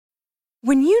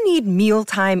When you need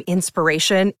mealtime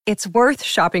inspiration, it's worth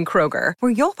shopping Kroger,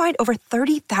 where you'll find over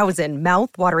 30,000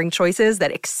 mouth-watering choices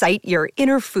that excite your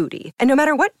inner foodie. And no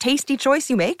matter what tasty choice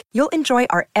you make, you'll enjoy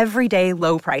our everyday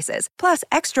low prices, plus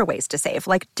extra ways to save,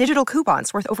 like digital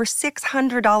coupons worth over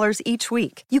 $600 each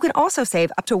week. You can also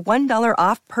save up to $1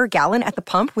 off per gallon at the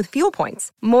pump with fuel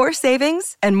points. More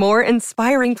savings and more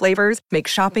inspiring flavors make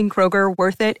shopping Kroger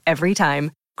worth it every time.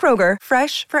 Kroger,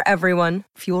 fresh for everyone.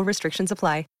 Fuel restrictions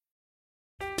apply.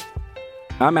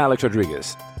 I'm Alex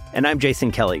Rodriguez. And I'm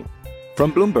Jason Kelly.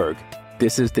 From Bloomberg,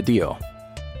 this is The Deal.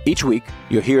 Each week,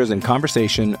 you'll hear us in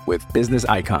conversation with business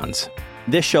icons.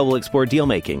 This show will explore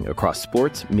deal-making across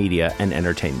sports, media, and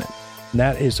entertainment.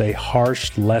 That is a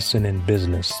harsh lesson in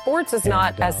business. Sports is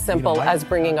not as simple as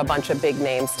bringing a bunch of big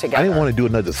names together. I didn't want to do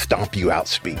another stomp you out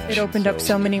speech. It opened up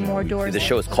so many more doors. The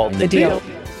show is called The Deal.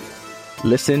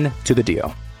 Listen to The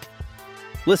Deal.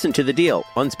 Listen to The Deal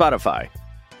on Spotify.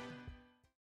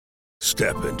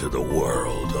 Step into the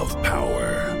world of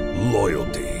power,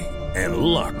 loyalty, and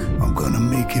luck. I'm gonna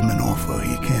make him an offer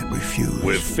he can't refuse.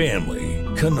 With family,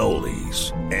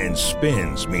 cannolis, and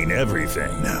spins mean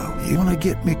everything. Now, you wanna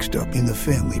get mixed up in the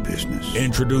family business.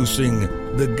 Introducing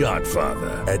The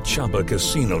Godfather at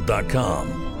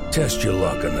ChumbaCasino.com. Test your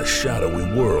luck in the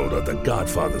shadowy world of The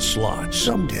Godfather slot.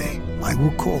 Someday, I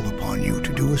will call upon you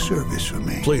to do a service for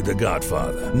me. Play The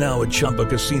Godfather, now at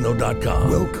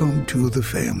ChumbaCasino.com. Welcome to the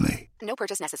family. No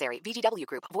purchase necessary. VGW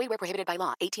Group. Void where prohibited by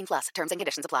law. 18+. Terms and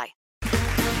conditions apply.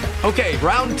 Okay,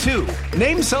 round two.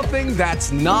 Name something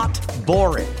that's not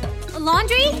boring. A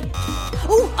laundry?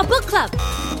 Ooh, a book club.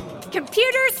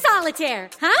 Computer solitaire,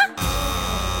 huh?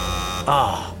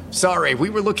 Ah, oh, sorry.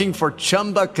 We were looking for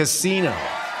Chumba Casino.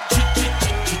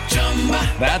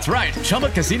 That's right.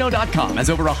 ChumbaCasino.com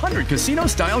has over 100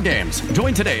 casino-style games.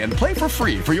 Join today and play for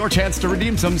free for your chance to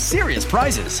redeem some serious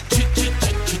prizes.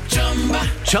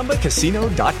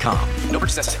 ChumbaCasino.com. No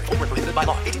purchase necessary. Void where prohibited by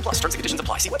law. 18+. Terms and conditions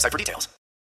apply. See website for details.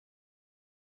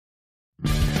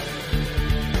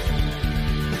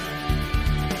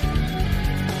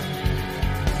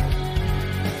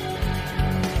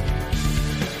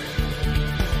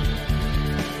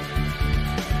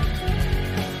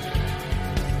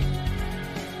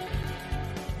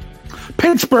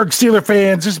 Pittsburgh Steelers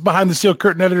fans, this is Behind the Steel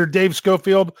Curtain editor Dave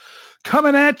Schofield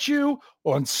coming at you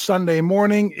on Sunday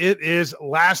morning. It is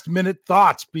last-minute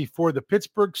thoughts before the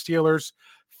Pittsburgh Steelers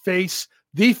face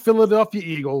the Philadelphia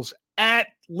Eagles at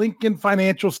Lincoln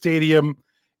Financial Stadium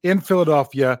in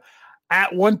Philadelphia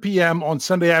at 1 p.m. on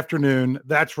Sunday afternoon.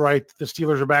 That's right. The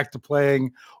Steelers are back to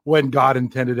playing when God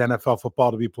intended NFL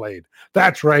football to be played.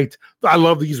 That's right. I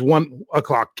love these 1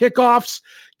 o'clock kickoffs.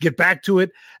 Get back to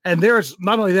it. And there's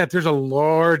not only that, there's a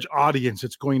large audience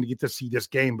that's going to get to see this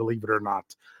game, believe it or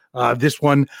not. This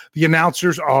one, the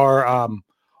announcers are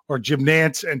Jim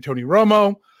Nantz and Tony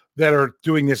Romo that are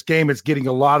doing this game. It's getting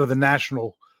a lot of the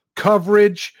national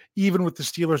coverage, even with the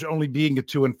Steelers only being a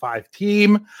 2-5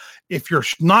 team. If you're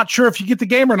not sure if you get the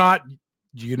game or not,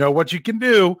 you know what you can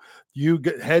do. You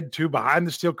head to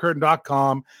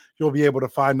BehindTheSteelCurtain.com. You'll be able to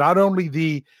find not only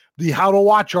the how to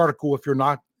watch article if you're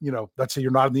not, let's say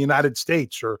you're not in the United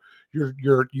States or you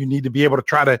need to be able to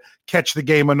try to catch the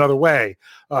game another way.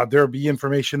 There'll be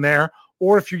information there.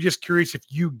 Or if you're just curious if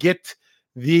you get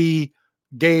the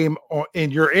game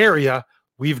in your area,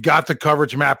 we've got the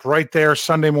coverage map right there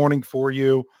Sunday morning for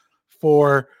you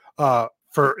for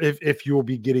if you will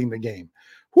be getting the game.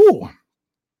 Whew.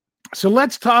 So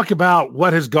let's talk about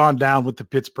what has gone down with the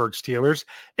Pittsburgh Steelers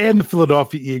and the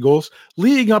Philadelphia Eagles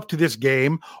leading up to this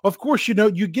game. Of course, you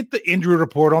get the injury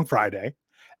report on Friday,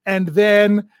 and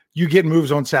then you get moves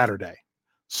on Saturday.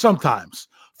 Sometimes.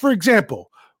 For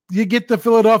example, you get the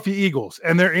Philadelphia Eagles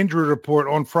and their injury report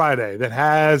on Friday that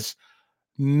has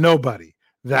nobody.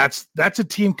 That's a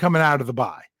team coming out of the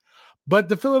bye. But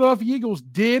the Philadelphia Eagles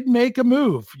did make a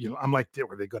move. I'm like,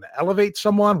 were they going to elevate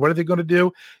someone? What are they going to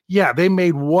do? Yeah, they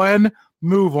made one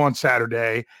move on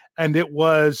Saturday, and it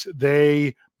was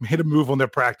they made a move on their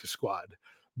practice squad.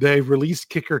 They released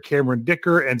kicker Cameron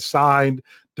Dicker and signed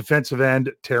defensive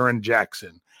end Taron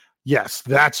Jackson. Yes,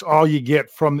 that's all you get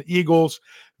from the Eagles.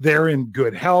 They're in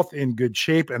good health, in good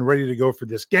shape, and ready to go for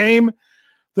this game.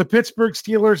 The Pittsburgh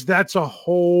Steelers, that's a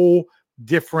whole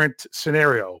different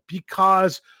scenario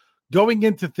because going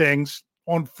into things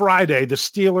on Friday, the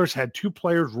Steelers had two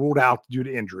players ruled out due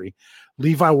to injury,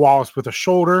 Levi Wallace with a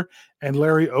shoulder and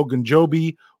Larry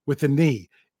Ogunjobi with a knee.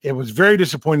 It was very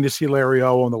disappointing to see Larry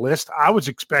O on the list. I was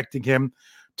expecting him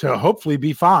to hopefully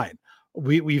be fine.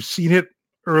 We've seen it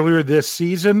earlier this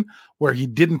season where he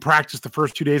didn't practice the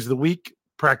first 2 days of the week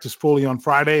practiced fully on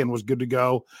Friday and was good to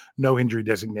go. No injury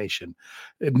designation.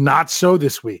 Not so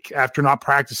this week. After not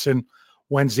practicing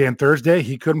Wednesday and Thursday,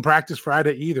 he couldn't practice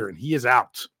Friday either, and he is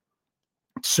out.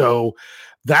 So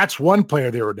that's one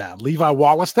player they were down. Levi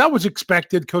Wallace, that was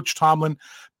expected. Coach Tomlin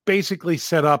basically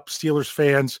set up Steelers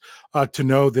fans to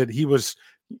know that he was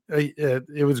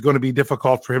it was going to be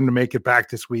difficult for him to make it back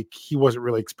this week. He wasn't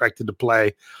really expected to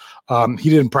play. He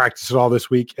didn't practice at all this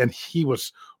week, and he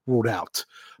was ruled out.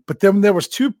 But then there was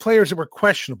two players that were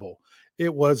questionable.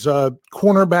 It was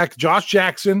cornerback Josh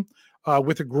Jackson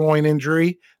with a groin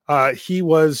injury. He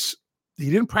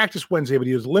didn't practice Wednesday, but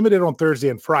he was limited on Thursday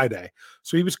and Friday.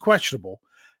 So he was questionable.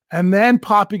 And then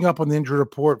popping up on the injury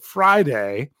report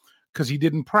Friday, because he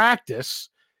didn't practice,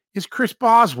 is Chris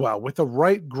Boswell with a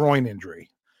right groin injury.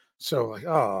 So like,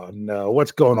 oh no,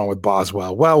 what's going on with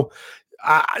Boswell? Well,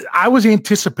 I was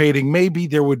anticipating maybe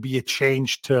there would be a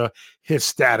change to his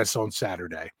status on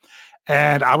Saturday.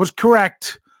 And I was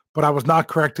correct, but I was not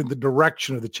correct in the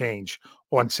direction of the change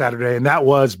on Saturday. And that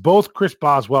was both Chris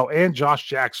Boswell and Josh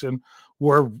Jackson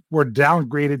were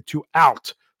downgraded to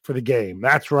out for the game.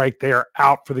 That's right. They are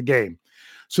out for the game.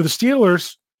 So the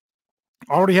Steelers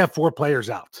already have 4 players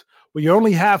out. Well, you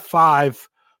only have 5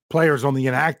 players on the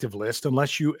inactive list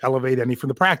unless you elevate any from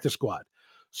the practice squad.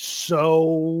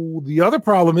 So the other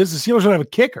problem is the Steelers don't have a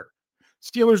kicker.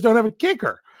 Steelers don't have a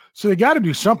kicker. So they got to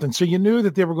do something. So you knew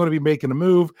that they were going to be making a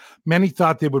move. Many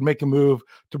thought they would make a move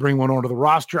to bring one onto the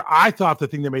roster. I thought the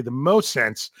thing that made the most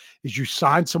sense is you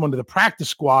sign someone to the practice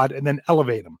squad and then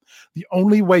elevate them. The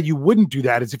only way you wouldn't do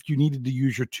that is if you needed to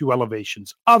use your 2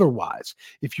 elevations. Otherwise,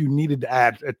 if you needed to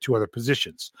add 2 other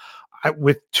positions.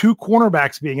 With 2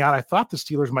 cornerbacks being out, I thought the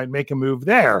Steelers might make a move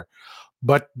there,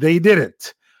 but they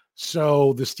didn't.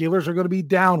 So the Steelers are going to be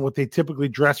down what they typically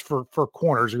dress for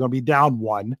corners. They're going to be down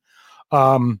 1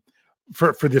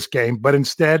 for this game, but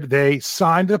instead they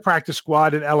signed the practice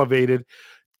squad and elevated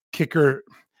kicker.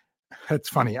 That's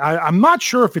funny. I'm not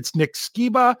sure if it's Nick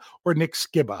Skiba or Nick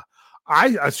Skiba.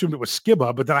 I assumed it was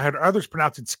Skiba, but then I heard others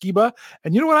pronounce it Skiba.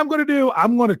 And you know what I'm going to do?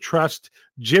 I'm going to trust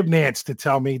Jim Nantz to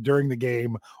tell me during the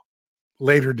game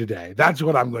later today. That's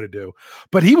what I'm going to do.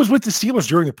 But he was with the Steelers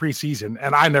during the preseason,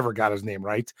 and I never got his name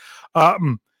right.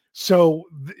 So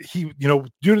he,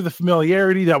 due to the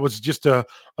familiarity, that was just a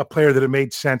player that it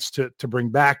made sense to bring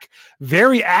back.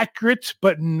 Very accurate,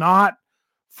 but not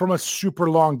from a super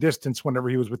long distance whenever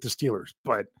he was with the Steelers.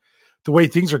 But the way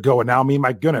things are going now, I mean,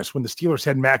 my goodness, when the Steelers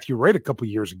had Matthew Wright a couple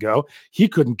years ago, he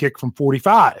couldn't kick from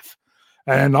 45.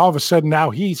 And all of a sudden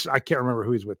now I can't remember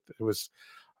who he's with. I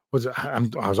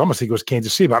was almost thinking it was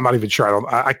Kansas City, but I'm not even sure.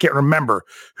 I can't remember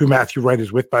who Matthew Wright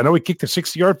is with, but I know he kicked a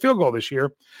 60-yard field goal this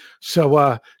year.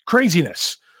 So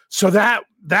craziness. So that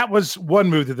was one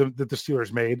move that the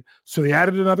Steelers made. So they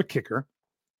added another kicker.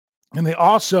 And they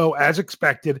also, as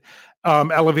expected,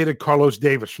 elevated Carlos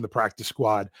Davis from the practice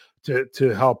squad to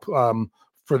help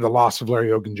for the loss of Larry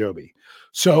Ogunjobi.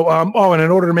 So, and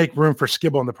in order to make room for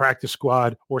Skiba on the practice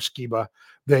squad, or Skiba,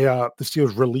 the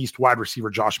Steelers released wide receiver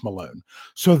Josh Malone.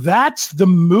 So that's the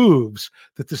moves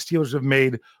that the Steelers have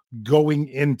made going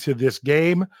into this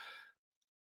game.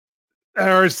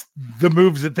 There's the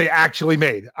moves that they actually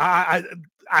made. I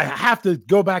have to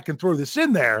go back and throw this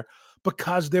in there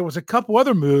because there was a couple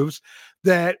other moves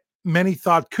that many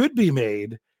thought could be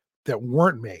made that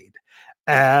weren't made.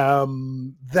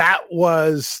 That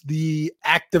was the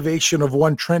activation of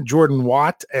one Trent Jordan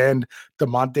Watt and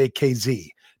DeMonte KZ.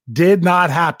 Did not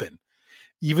happen.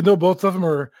 Even though both of them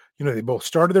are, they both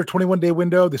started their 21-day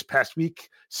window this past week.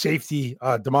 Safety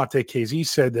DeMonte KZ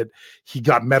said that he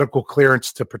got medical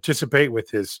clearance to participate with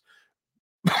his,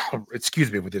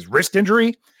 with his wrist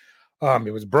injury.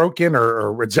 It was broken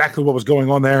or exactly what was going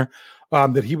on there.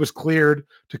 That he was cleared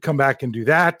to come back and do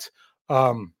that.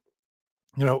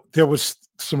 There was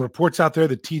some reports out there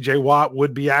that TJ Watt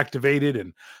would be activated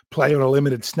and play on a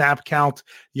limited snap count.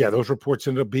 Yeah, those reports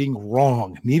ended up being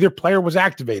wrong. Neither player was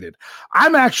activated.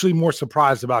 I'm actually more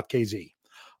surprised about KZ.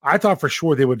 I thought for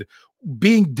sure they would,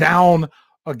 being down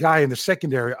a guy in the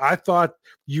secondary, I thought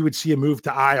you would see a move to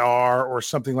IR or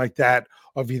something like that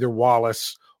of either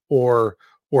Wallace or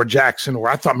Jackson, or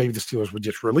I thought maybe the Steelers would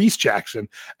just release Jackson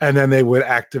and then they would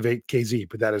activate KZ,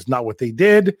 but that is not what they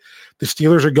did. The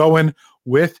Steelers are going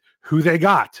with who they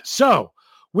got. So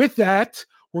with that,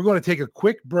 we're going to take a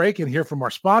quick break and hear from our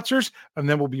sponsors, and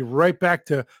then we'll be right back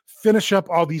to finish up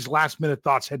all these last-minute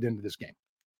thoughts heading into this game.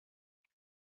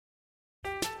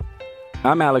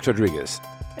 I'm Alex Rodriguez.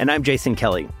 And I'm Jason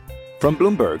Kelly. From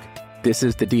Bloomberg, this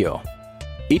is The Deal.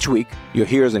 Each week, you'll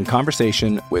hear us in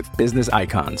conversation with business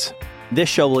icons. This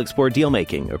show will explore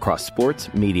deal-making across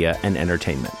sports, media, and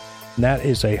entertainment. And that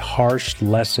is a harsh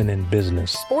lesson in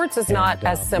business. Sports is not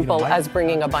as simple as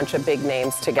bringing a bunch of big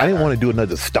names together. I didn't want to do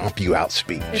another stomp you out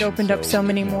speech. It opened up so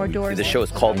many more doors. The show is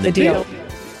called The Deal.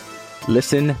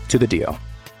 Listen to The Deal.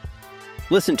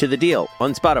 Listen to The Deal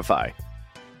on Spotify.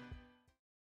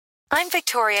 I'm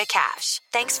Victoria Cash.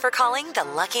 Thanks for calling the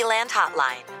Lucky Land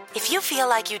Hotline. If you feel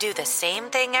like you do the same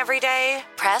thing every day,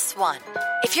 press 1.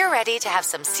 If you're ready to have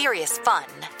some serious fun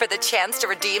for the chance to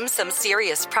redeem some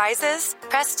serious prizes,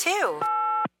 press 2.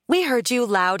 We heard you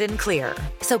loud and clear.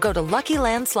 So go to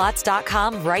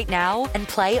LuckyLandSlots.com right now and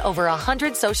play over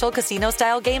 100 social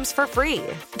casino-style games for free.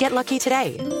 Get lucky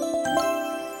today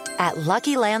at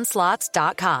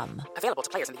LuckyLandSlots.com. Available to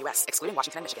players in the U.S., excluding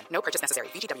Washington and Michigan. No purchase necessary.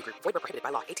 VGW Group. Void where prohibited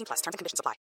by law. 18+. Terms and conditions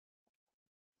apply.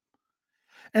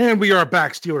 And we are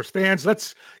back, Steelers fans.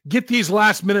 Let's get these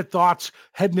last-minute thoughts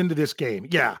heading into this game.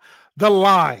 Yeah, the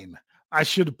line. I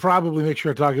should probably make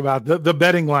sure I talk about the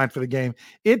betting line for the game.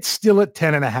 It's still at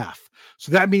 10.5.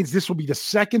 So that means this will be the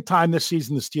second time this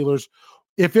season the Steelers,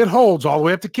 if it holds all the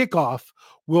way up to kickoff,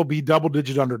 will be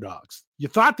double-digit underdogs. You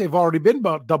thought they've already been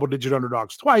double-digit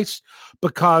underdogs twice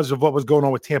because of what was going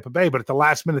on with Tampa Bay, but at the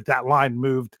last minute, that line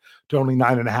moved to only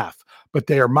 9.5. But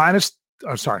they are plus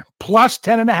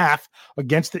 10.5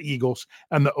 against the Eagles,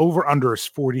 and the over-under is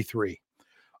 43.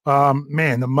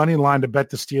 Man, the money line to bet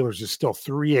the Steelers is still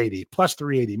 380, plus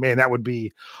 380. Man, that would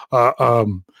be a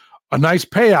nice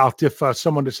payout if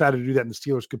someone decided to do that and the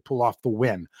Steelers could pull off the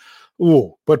win.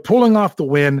 Ooh, but pulling off the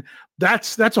win,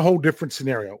 that's a whole different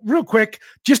scenario. Real quick,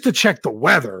 just to check the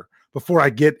weather before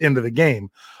I get into the game.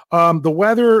 The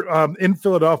weather in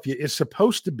Philadelphia is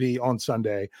supposed to be on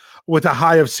Sunday with a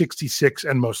high of 66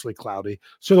 and mostly cloudy.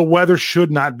 So the weather should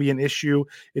not be an issue.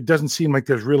 It doesn't seem like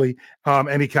there's really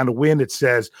any kind of wind. It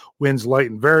says winds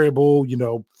light and variable,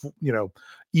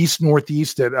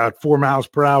 east-northeast at 4 miles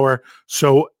per hour.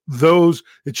 So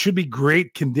it should be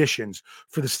great conditions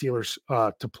for the Steelers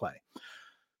to play.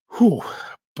 Whew.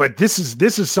 But this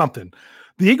is something.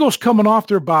 The Eagles coming off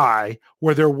their bye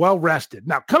where they're well rested.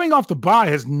 Now, coming off the bye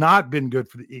has not been good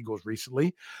for the Eagles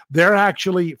recently. They're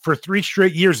actually, for 3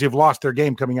 straight years, they've lost their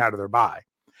game coming out of their bye.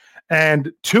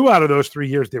 And 2 out of those 3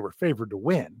 years, they were favored to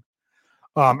win.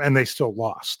 And they still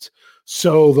lost.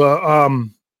 So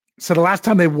the last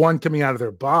time they won coming out of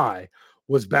their bye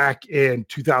was back in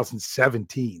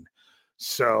 2017.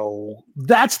 So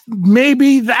that's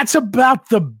about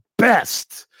the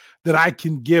best that I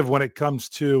can give when it comes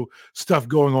to stuff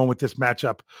going on with this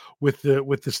matchup with the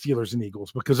Steelers and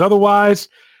Eagles, because otherwise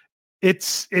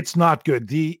it's not good.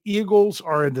 The Eagles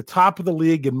are in the top of the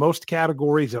league in most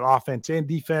categories in offense and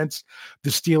defense.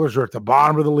 The Steelers are at the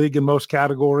bottom of the league in most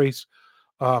categories.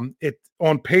 On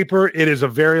paper, it is a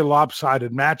very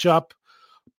lopsided matchup,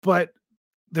 but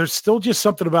there's still just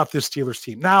something about this Steelers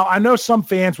team. Now, I know some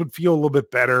fans would feel a little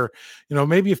bit better,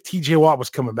 maybe if TJ Watt was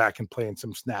coming back and playing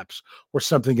some snaps or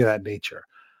something of that nature.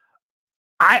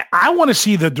 I want to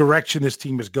see the direction this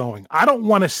team is going. I don't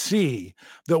want to see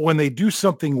that when they do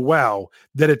something well,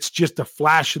 that it's just a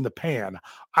flash in the pan.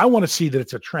 I want to see that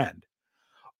it's a trend.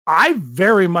 I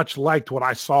very much liked what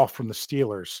I saw from the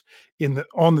Steelers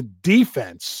on the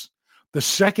defense, the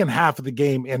second half of the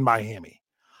game in Miami.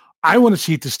 I want to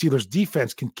see if the Steelers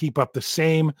defense can keep up the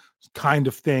same kind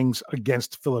of things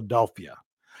against Philadelphia.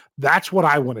 That's what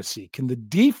I want to see. Can the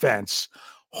defense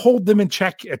hold them in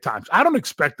check at times? I don't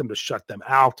expect them to shut them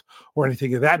out or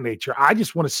anything of that nature. I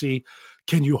just want to see,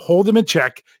 can you hold them in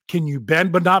check? Can you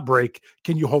bend but not break?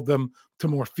 Can you hold them to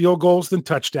more field goals than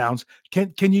touchdowns?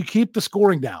 Can you keep the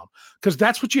scoring down? Because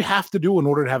that's what you have to do in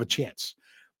order to have a chance.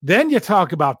 Then you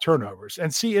talk about turnovers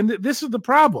and this is the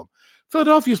problem.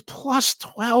 Philadelphia's plus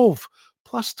 12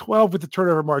 with the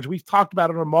turnover margin. We've talked about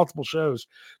it on multiple shows.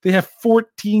 They have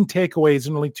 14 takeaways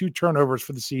and only 2 turnovers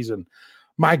for the season.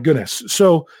 My goodness.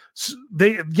 So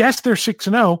they're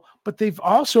 6-0, but they've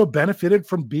also benefited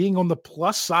from being on the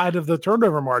plus side of the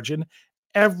turnover margin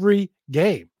every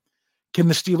game. Can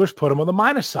the Steelers put them on the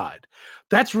minus side?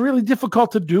 That's really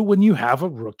difficult to do when you have a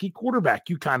rookie quarterback.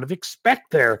 You kind of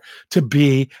expect there to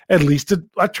be at least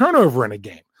a turnover in a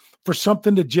game. For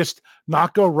something to just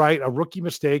not go right, a rookie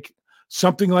mistake,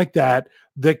 something like that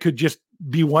could just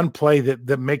be one play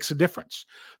that makes a difference.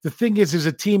 The thing is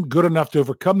a team good enough to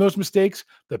overcome those mistakes?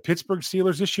 The Pittsburgh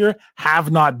Steelers this year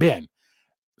have not been.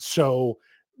 So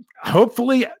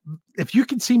hopefully, if you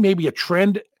can see maybe a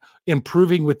trend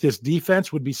improving with this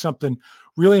defense, would be something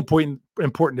really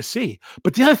important to see.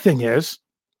 But the other thing is,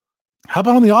 how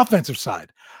about on the offensive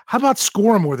side? How about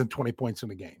scoring more than 20 points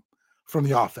in a game from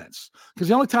the offense? Because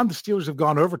the only time the Steelers have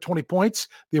gone over 20 points,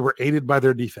 they were aided by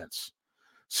their defense.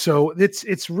 So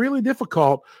it's really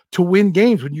difficult to win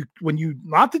games when you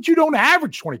not that you don't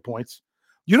average 20 points,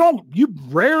 you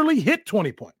rarely hit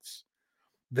 20 points.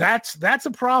 That's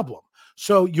a problem.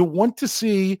 So you want to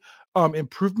see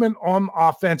improvement on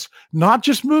offense, not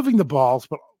just moving the balls,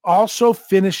 but also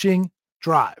finishing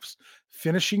drives.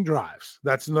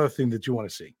 That's another thing that you want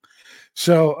to see.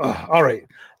 So, all right,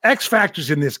 X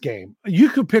factors in this game. You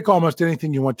could pick almost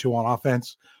anything you want to on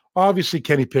offense. Obviously,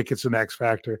 Kenny Pickett's an X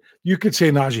factor. You could say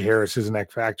Najee Harris is an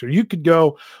X factor. You could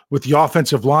go with the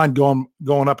offensive line going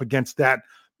up against that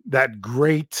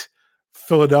great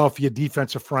Philadelphia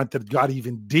defensive front that got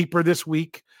even deeper this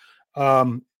week.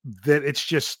 That it's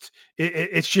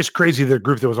just crazy that a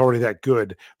group that was already that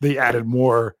good, they added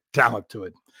more talent to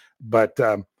it. But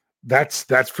that's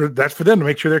for them to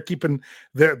make sure they're keeping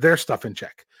their stuff in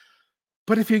check.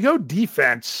 But if you go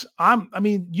defense,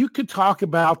 you could talk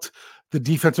about the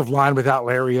defensive line without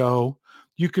Larry O.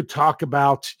 You could talk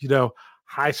about,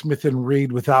 Highsmith and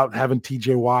Reed without having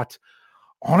TJ Watt.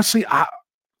 Honestly,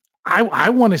 I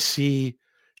want to see,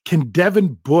 can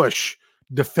Devin Bush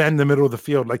defend the middle of the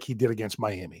field like he did against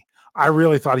Miami? I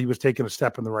really thought he was taking a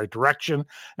step in the right direction,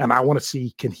 and I want to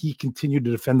see, can he continue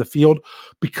to defend the field?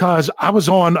 Because I was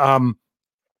on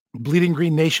Bleeding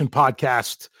Green Nation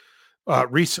podcast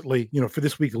recently, for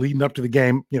this week leading up to the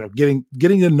game, getting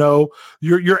to know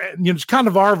it's kind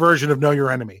of our version of Know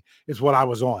Your Enemy is what I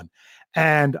was on.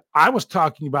 And I was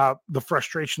talking about the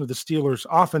frustration of the Steelers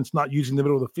offense not using the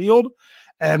middle of the field.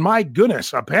 And my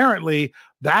goodness, apparently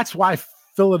that's why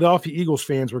Philadelphia Eagles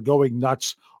fans were going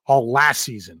nuts all last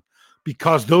season,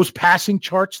 because those passing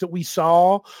charts that we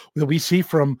see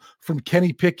from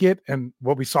Kenny Pickett and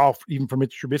what we saw even from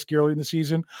Mitch Trubisky early in the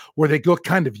season, where they go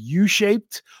kind of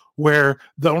U-shaped, where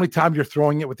the only time you're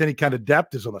throwing it with any kind of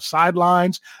depth is on the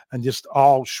sidelines and just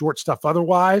all short stuff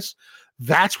otherwise.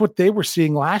 That's what they were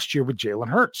seeing last year with Jalen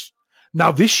Hurts.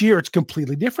 Now, this year, it's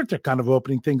completely different. They're kind of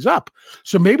opening things up.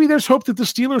 So maybe there's hope that the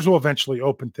Steelers will eventually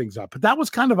open things up. But that was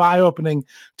kind of eye-opening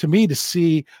to me to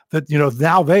see that,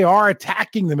 now they are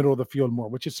attacking the middle of the field more,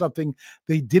 which is something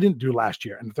they didn't do last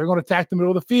year. And if they're going to attack the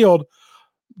middle of the field,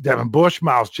 Devin Bush,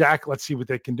 Miles Jack, let's see what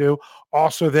they can do.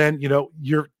 Also, then,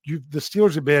 the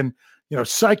Steelers have been,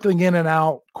 cycling in and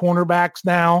out cornerbacks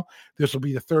now. This will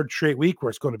be the third straight week where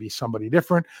it's going to be somebody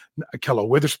different. Ahkello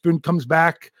Witherspoon comes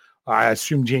back. I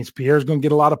assume James Pierre is going to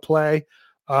get a lot of play.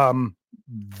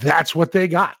 That's what they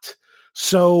got.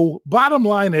 So bottom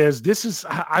line is,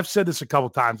 I've said this a couple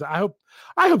times. I hope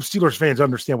Steelers fans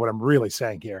understand what I'm really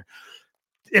saying here.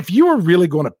 If you are really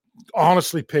going to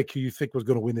honestly pick who you think was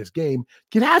going to win this game,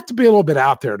 you'd have to be a little bit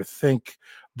out there to think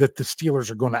that the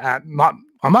Steelers are going to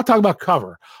I'm not talking about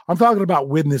cover. I'm talking about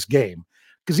win this game,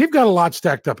 because you've got a lot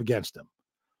stacked up against them.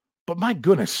 But my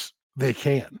goodness, they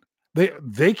can.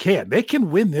 They can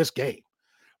win this game,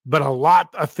 but a lot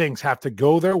of things have to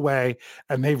go their way,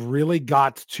 and they've really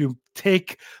got to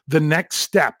take the next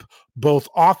step, both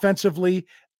offensively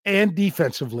and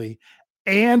defensively,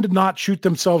 and not shoot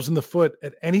themselves in the foot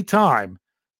at any time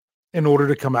in order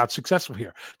to come out successful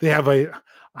here. They have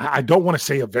I don't want to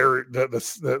say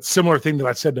the similar thing that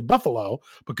I said to Buffalo,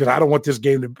 because I don't want this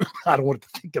game I don't want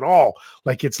it to think at all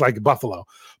like it's like Buffalo.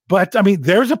 But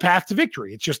there's a path to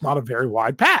victory. It's just not a very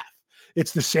wide path.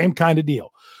 It's the same kind of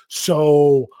deal.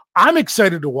 So I'm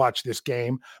excited to watch this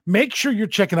game. Make sure you're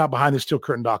checking out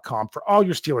BehindTheSteelCurtain.com for all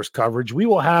your Steelers coverage. We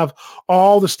will have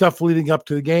all the stuff leading up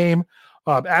to the game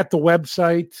at the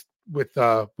website with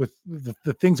the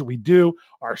things that we do,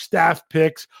 our staff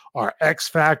picks, our X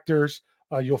factors.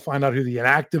 You'll find out who the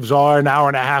inactives are an hour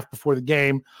and a half before the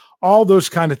game, all those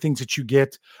kind of things that you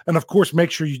get. And of course,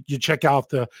 make sure you check out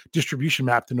the distribution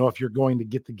map to know if you're going to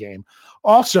get the game.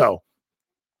 Also,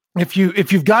 if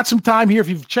you've got some time here, if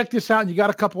you've checked this out and you got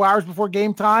a couple hours before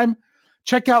game time,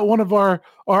 check out one of our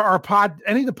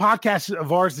any of the podcasts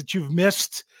of ours that you've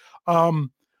missed,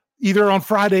 either on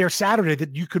Friday or Saturday,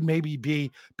 that you could maybe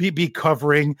be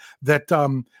covering that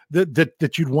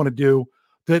you'd want to do,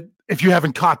 that if you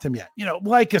haven't caught them yet,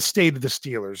 like a State of the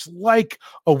Steelers, like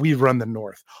a We Run the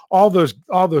North, all those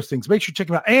things. Make sure you check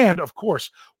them out. And of course,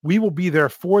 we will be there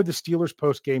for the Steelers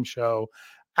post-game show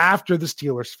after the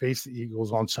Steelers face the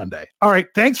Eagles on Sunday. All right.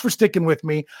 Thanks for sticking with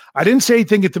me. I didn't say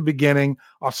anything at the beginning.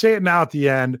 I'll say it now at the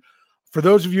end. For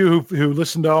those of you who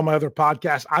listen to all my other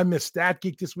podcasts, I missed Stat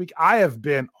Geek this week. I have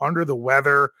been under the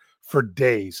weather for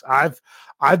days. I've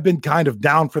been kind of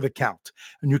down for the count,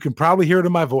 and you can probably hear it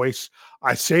in my voice.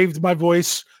 I saved my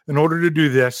voice in order to do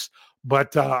this,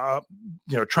 but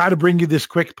try to bring you this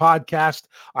quick podcast.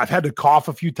 I've had to cough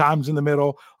a few times in the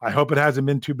middle. I hope it hasn't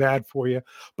been too bad for you,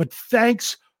 but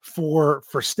thanks for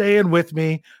staying with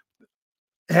me.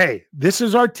 hey, this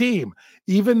is our team.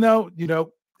 Even though,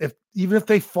 even if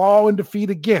they fall in defeat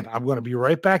again, I'm going to be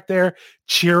right back there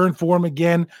cheering for them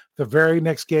again the very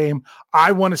next game.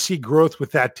 I want to see growth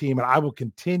with that team, and I will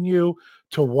continue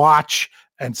to watch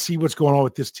and see what's going on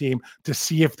with this team to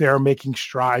see if they're making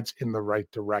strides in the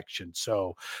right direction.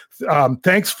 So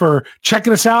thanks for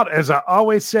checking us out. As I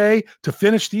always say, to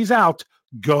finish these out,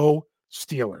 go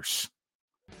Steelers.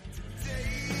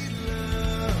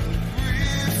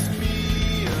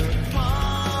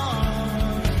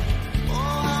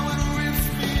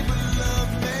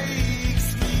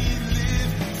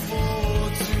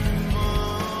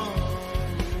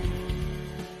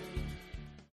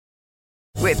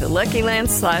 With the Lucky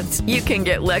Land Slots, you can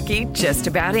get lucky just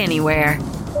about anywhere.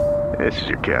 This is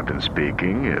your captain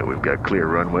speaking. We've got clear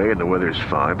runway and the weather's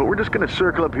fine, but we're just going to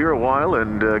circle up here a while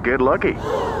and get lucky.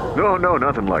 No,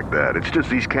 nothing like that. It's just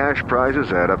these cash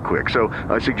prizes add up quick. So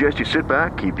I suggest you sit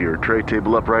back, keep your tray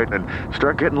table upright, and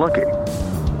start getting lucky.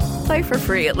 Play for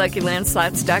free at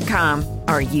LuckyLandSlots.com.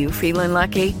 Are you feeling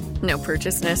lucky? No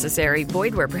purchase necessary.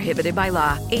 Void where prohibited by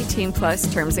law.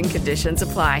 18+ terms and conditions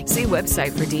apply. See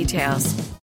website for details.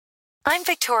 I'm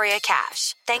Victoria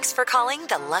Cash. Thanks for calling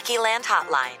the Lucky Land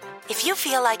Hotline. If you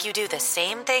feel like you do the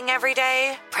same thing every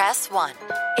day, press 1.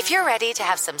 If you're ready to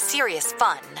have some serious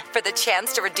fun for the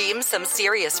chance to redeem some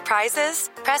serious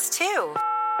prizes, press 2.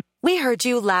 We heard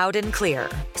you loud and clear.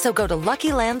 So go to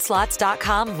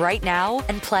LuckyLandSlots.com right now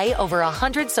and play over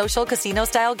 100 social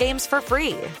casino-style games for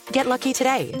free. Get lucky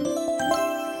today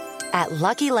at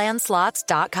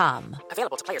LuckyLandSlots.com.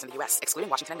 Available to players in the U.S., excluding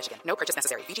Washington and Michigan. No purchase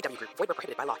necessary. VGW Group. Void where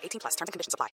prohibited by law. 18+. Terms and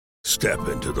conditions apply. Step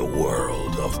into the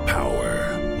world of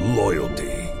power,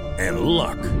 loyalty, and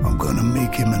luck. I'm going to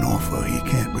make him an offer he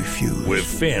can't refuse. With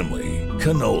family,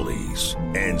 cannolis,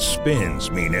 and spins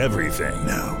mean everything.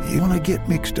 Now, you want to get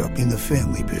mixed up in the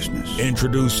family business.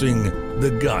 Introducing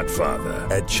The Godfather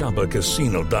at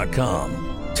ChumbaCasino.com.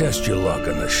 Test your luck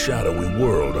in the shadowy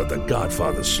world of The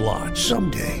Godfather slot.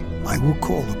 Someday, I will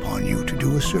call upon you to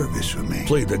do a service for me.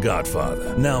 Play The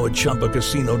Godfather now at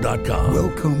ChumbaCasino.com.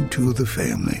 Welcome to the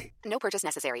family. No purchase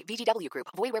necessary. VGW Group.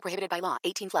 Void where prohibited by law.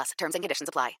 18+. Terms and conditions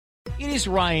apply. It is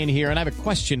Ryan here, and I have a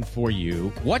question for you.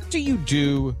 What do you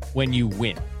do when you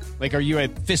win? Like, are you a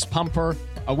fist pumper,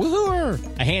 a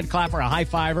woohooer, a hand clapper, a high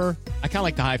fiver? I kind of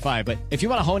like the high five, but if you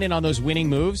want to hone in on those winning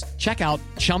moves, check out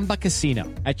Chumba Casino.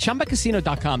 At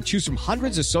ChumbaCasino.com, choose from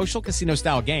hundreds of social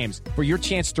casino-style games for your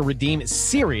chance to redeem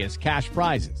serious cash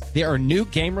prizes. There are new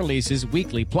game releases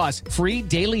weekly, plus free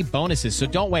daily bonuses. So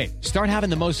don't wait. Start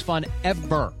having the most fun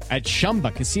ever at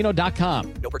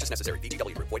ChumbaCasino.com. No purchase necessary.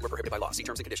 VGW Group. Void where prohibited by law. See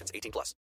terms and conditions. 18+.